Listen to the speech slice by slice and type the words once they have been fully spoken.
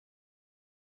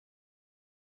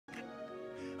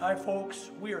Hi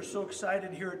folks, we are so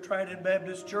excited here at Trident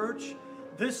Baptist Church.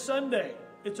 This Sunday,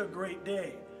 it's a great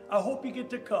day. I hope you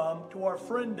get to come to our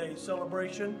Friend Day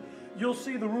celebration. You'll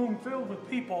see the room filled with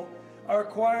people. Our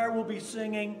choir will be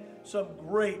singing some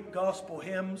great gospel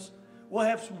hymns. We'll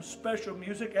have some special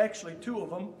music, actually two of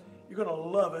them. You're going to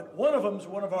love it. One of them is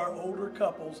one of our older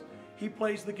couples. He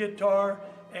plays the guitar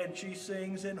and she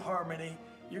sings in harmony.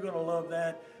 You're going to love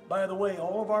that. By the way,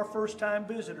 all of our first-time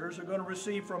visitors are going to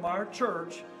receive from our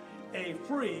church a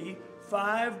free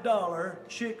 $5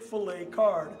 Chick-fil-A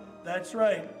card. That's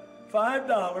right,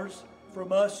 $5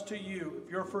 from us to you.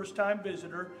 If you're a first-time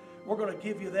visitor, we're going to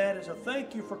give you that as a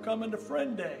thank you for coming to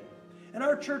Friend Day. And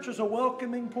our church is a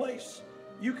welcoming place.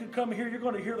 You can come here. You're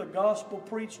going to hear the gospel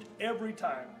preached every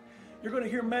time. You're going to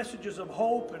hear messages of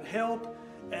hope and help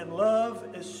and love,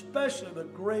 especially the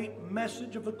great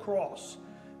message of the cross.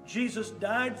 Jesus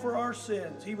died for our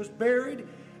sins. He was buried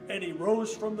and He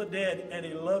rose from the dead, and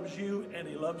He loves you and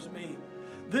He loves me.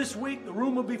 This week the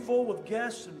room will be full with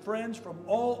guests and friends from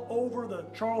all over the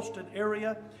Charleston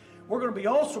area. We're going to be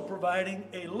also providing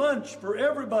a lunch for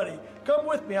everybody. Come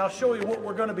with me. I'll show you what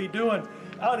we're going to be doing.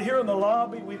 Out here in the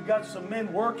lobby, we've got some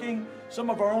men working.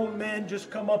 Some of our own men just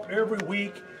come up every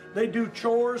week. They do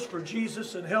chores for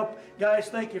Jesus and help. Guys,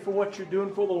 thank you for what you're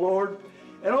doing for the Lord.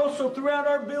 And also throughout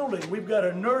our building, we've got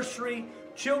a nursery,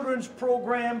 children's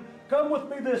program. Come with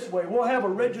me this way. We'll have a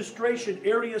registration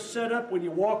area set up when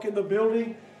you walk in the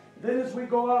building. Then as we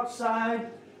go outside,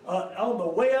 on the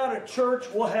way out of church,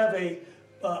 we'll have a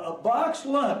box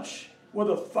lunch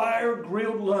with a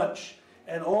fire-grilled lunch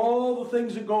and all the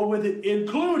things that go with it,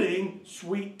 including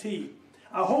sweet tea.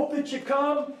 I hope that you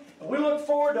come, and we look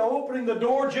forward to opening the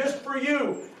door just for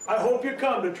you. I hope you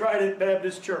come to Trident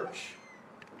Baptist Church.